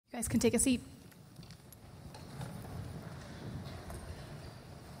guys can take a seat.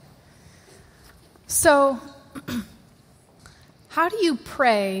 So, how do you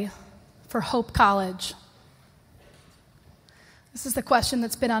pray for Hope College? This is the question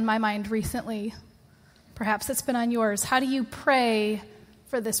that's been on my mind recently. Perhaps it's been on yours. How do you pray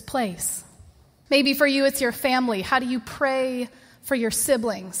for this place? Maybe for you it's your family. How do you pray for your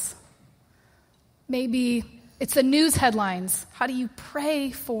siblings? Maybe it's the news headlines. How do you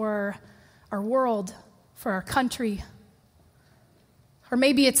pray for our world, for our country? Or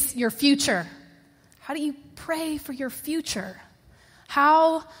maybe it's your future. How do you pray for your future?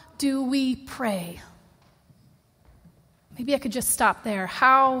 How do we pray? Maybe I could just stop there.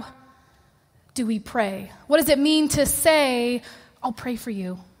 How do we pray? What does it mean to say, I'll pray for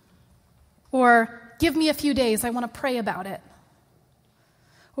you? Or give me a few days, I want to pray about it.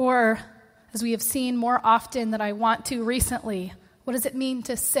 Or, as we have seen more often than I want to recently, what does it mean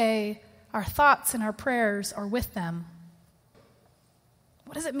to say our thoughts and our prayers are with them?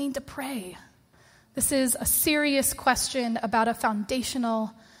 What does it mean to pray? This is a serious question about a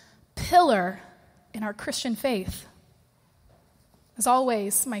foundational pillar in our Christian faith. As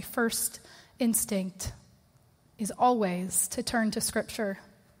always, my first instinct is always to turn to Scripture.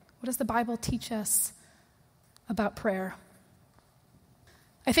 What does the Bible teach us about prayer?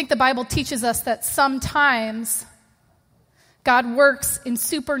 I think the Bible teaches us that sometimes God works in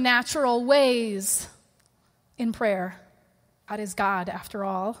supernatural ways in prayer. God is God, after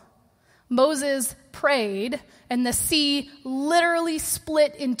all. Moses prayed, and the sea literally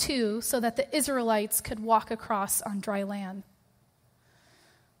split in two so that the Israelites could walk across on dry land.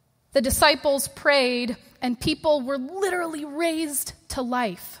 The disciples prayed, and people were literally raised to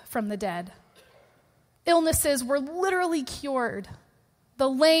life from the dead. Illnesses were literally cured. The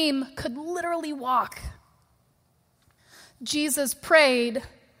lame could literally walk. Jesus prayed,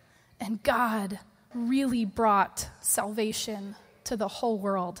 and God really brought salvation to the whole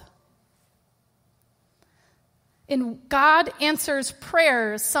world. And God answers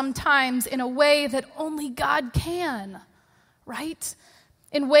prayers sometimes in a way that only God can, right?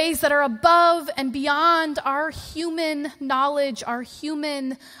 In ways that are above and beyond our human knowledge, our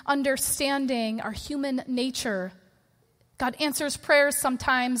human understanding, our human nature. God answers prayers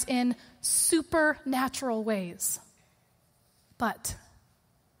sometimes in supernatural ways. But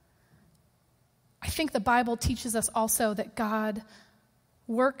I think the Bible teaches us also that God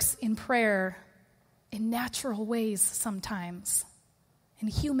works in prayer in natural ways sometimes, in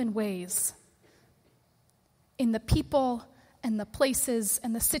human ways, in the people and the places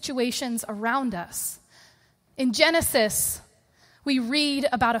and the situations around us. In Genesis, we read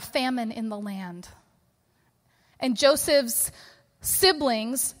about a famine in the land. And Joseph's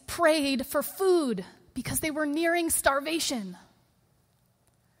siblings prayed for food because they were nearing starvation.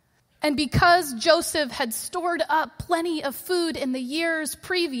 And because Joseph had stored up plenty of food in the years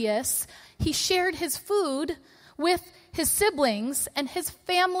previous, he shared his food with his siblings, and his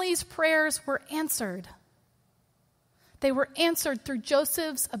family's prayers were answered. They were answered through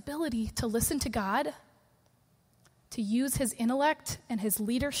Joseph's ability to listen to God, to use his intellect and his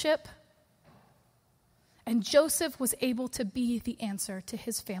leadership. And Joseph was able to be the answer to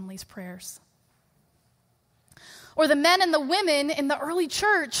his family's prayers. Or the men and the women in the early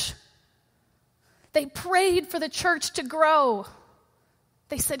church, they prayed for the church to grow.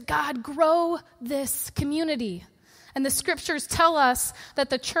 They said, God, grow this community. And the scriptures tell us that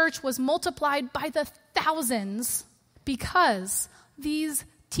the church was multiplied by the thousands because these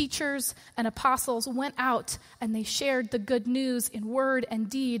teachers and apostles went out and they shared the good news in word and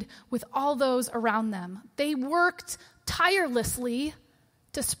deed with all those around them. They worked tirelessly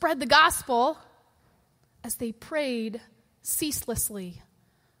to spread the gospel as they prayed ceaselessly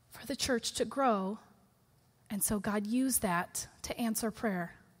for the church to grow. And so God used that to answer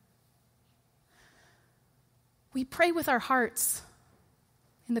prayer. We pray with our hearts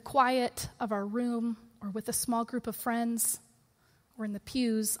in the quiet of our room or with a small group of friends or in the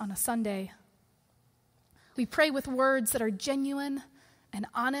pews on a Sunday. We pray with words that are genuine and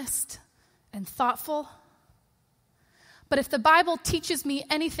honest and thoughtful. But if the Bible teaches me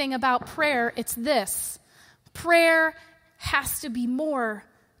anything about prayer, it's this. Prayer has to be more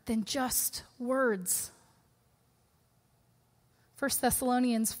than just words. 1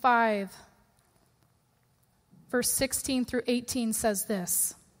 Thessalonians 5, verse 16 through 18 says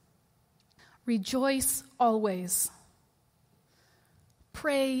this. Rejoice always.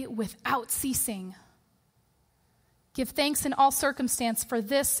 Pray without ceasing. Give thanks in all circumstance, for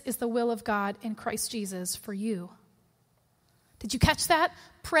this is the will of God in Christ Jesus for you. Did you catch that?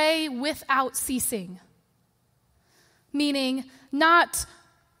 Pray without ceasing. Meaning not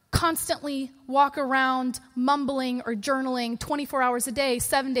constantly walk around mumbling or journaling 24 hours a day,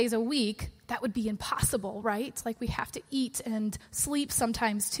 7 days a week, that would be impossible, right? Like we have to eat and sleep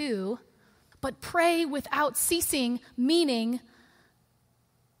sometimes too. But pray without ceasing, meaning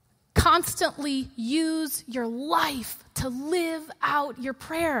constantly use your life to live out your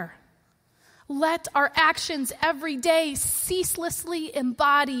prayer. Let our actions every day ceaselessly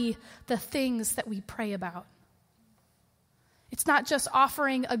embody the things that we pray about. It's not just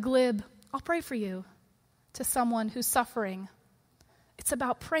offering a glib, I'll pray for you, to someone who's suffering. It's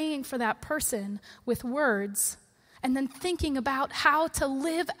about praying for that person with words and then thinking about how to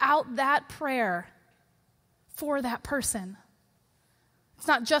live out that prayer for that person. It's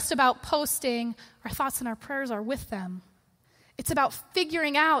not just about posting our thoughts and our prayers are with them. It's about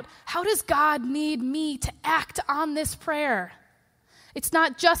figuring out, how does God need me to act on this prayer? It's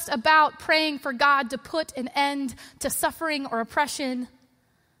not just about praying for God to put an end to suffering or oppression.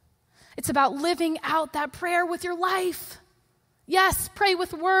 It's about living out that prayer with your life. Yes, pray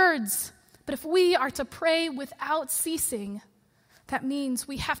with words, but if we are to pray without ceasing, that means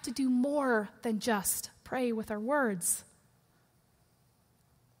we have to do more than just pray with our words.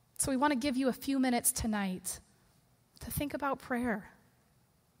 So we want to give you a few minutes tonight to think about prayer.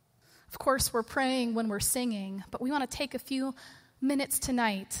 Of course, we're praying when we're singing, but we want to take a few minutes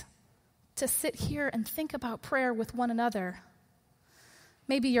tonight to sit here and think about prayer with one another.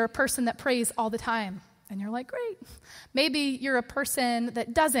 Maybe you're a person that prays all the time, and you're like, great. Maybe you're a person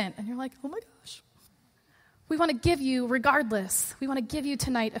that doesn't, and you're like, oh my gosh. We want to give you, regardless, we want to give you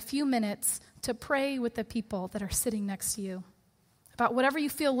tonight a few minutes to pray with the people that are sitting next to you about whatever you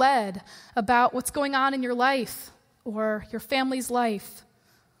feel led, about what's going on in your life or your family's life,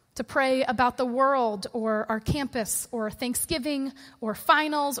 to pray about the world or our campus or Thanksgiving or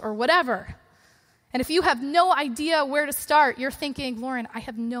finals or whatever. And if you have no idea where to start, you're thinking, Lauren, I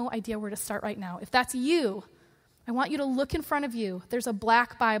have no idea where to start right now. If that's you, I want you to look in front of you. There's a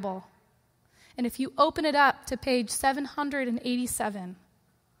black Bible. And if you open it up to page 787,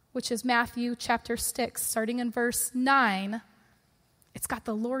 which is Matthew chapter 6, starting in verse 9, it's got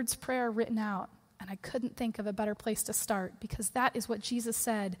the Lord's Prayer written out. And I couldn't think of a better place to start, because that is what Jesus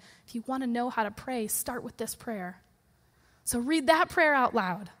said. If you want to know how to pray, start with this prayer. So read that prayer out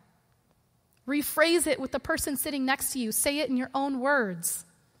loud. Rephrase it with the person sitting next to you. Say it in your own words.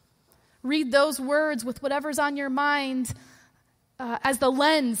 Read those words with whatever's on your mind as the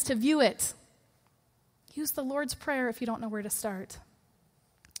lens to view it. Use the Lord's Prayer if you don't know where to start.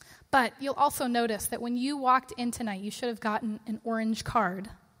 But you'll also notice that when you walked in tonight, you should have gotten an orange card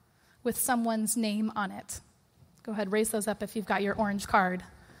with someone's name on it. Go ahead, raise those up if you've got your orange card.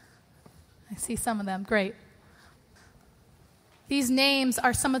 I see some of them. Great. These names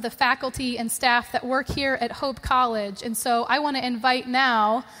are some of the faculty and staff that work here at Hope College. And so I want to invite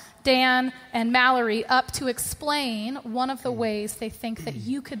now Dan and Malorie up to explain one of the ways they think that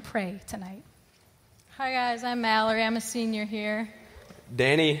you could pray tonight. Hi guys, I'm Malorie. I'm a senior here.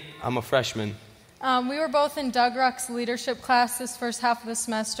 Danny, I'm a freshman. We were both in Doug Ruck's leadership class this first half of the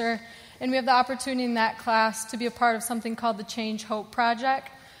semester, and we have the opportunity in that class to be a part of something called the Change Hope Project.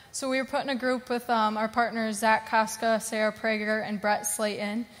 So we were put in a group with our partners Zach Koska, Sarah Prager, and Brett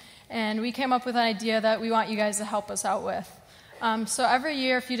Slayton, and we came up with an idea that we want you guys to help us out with. So every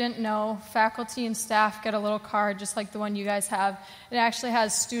year, if you didn't know, faculty and staff get a little card just like the one you guys have. It actually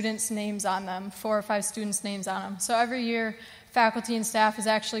has students' names on them, 4 or 5 students' names on them. So every year, faculty and staff is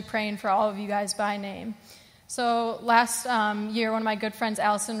actually praying for all of you guys by name. So last year, one of my good friends,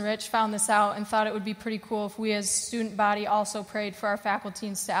 Allison Rich, found this out and thought it would be pretty cool if we as student body also prayed for our faculty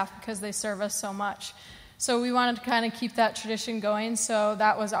and staff because they serve us so much. So we wanted to kind of keep that tradition going, so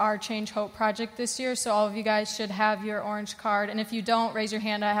that was our Change Hope project this year. So all of you guys should have your orange card, and if you don't, raise your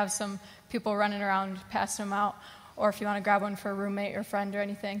hand. I have some people running around passing them out, or if you want to grab one for a roommate or friend or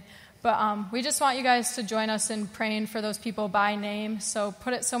anything. But we just want you guys to join us in praying for those people by name. So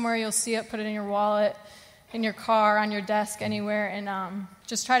put it somewhere you'll see it. Put it in your wallet, in your car, on your desk, anywhere. And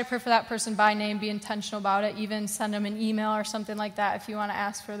just try to pray for that person by name. Be intentional about it. Even send them an email or something like that if you want to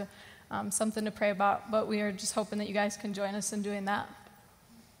ask for something to pray about. But we are just hoping that you guys can join us in doing that.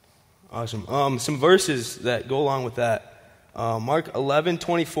 Awesome. Some verses that go along with that. Mark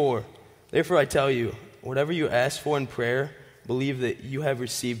 11:24. Therefore I tell you, whatever you ask for in prayer, believe that you have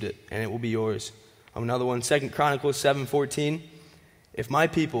received it, and it will be yours. Another one, 2 Chronicles 7:14. If my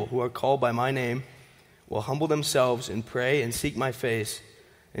people who are called by my name will humble themselves and pray and seek my face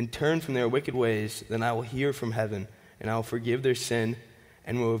and turn from their wicked ways, then I will hear from heaven, and I will forgive their sin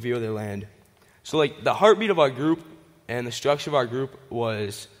and will reveal their land. So like the heartbeat of our group and the structure of our group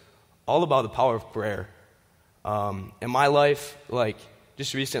was all about the power of prayer. In my life, like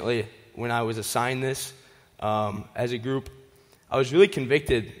just recently when I was assigned this as a group, I was really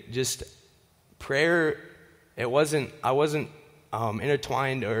convicted. Just prayer, I wasn't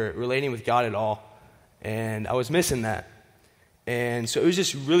intertwined or relating with God at all, and I was missing that. And so it was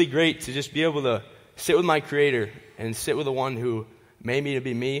just really great to just be able to sit with my Creator and sit with the one who made me to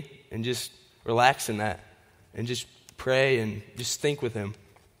be me and just relax in that and just pray and just think with him.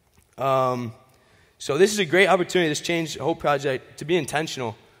 So this is a great opportunity, this Change Hope Project, to be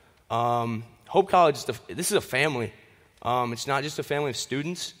intentional. Hope College, this is a family. It's not just a family of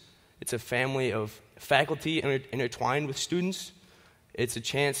students. It's a family of faculty intertwined with students. It's a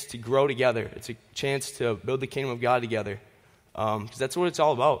chance to grow together. It's a chance to build the kingdom of God together. Because that's what it's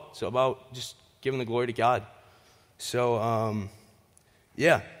all about. It's about just giving the glory to God. So,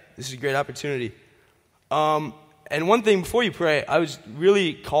 yeah, this is a great opportunity. And one thing, before you pray, I was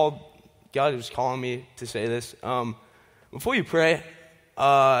really called, God was calling me to say this. Before you pray,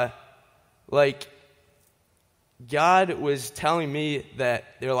 God was telling me that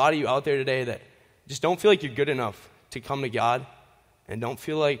there are a lot of you out there today that just don't feel like you're good enough to come to God, and don't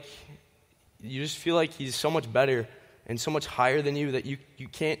feel like, you just feel like he's so much better and so much higher than you that you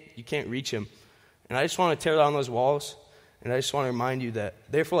can't reach him. And I just want to tear down those walls, and I just want to remind you that,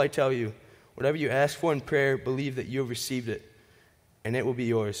 therefore I tell you, whatever you ask for in prayer, believe that you have received it, and it will be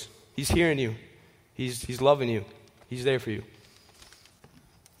yours. He's hearing you. He's loving you. He's there for you.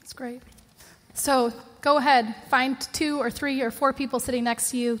 That's great. So go ahead, find 2 or 3 or 4 people sitting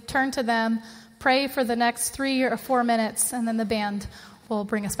next to you, turn to them, pray for the next 3 or 4 minutes, and then the band will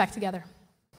bring us back together.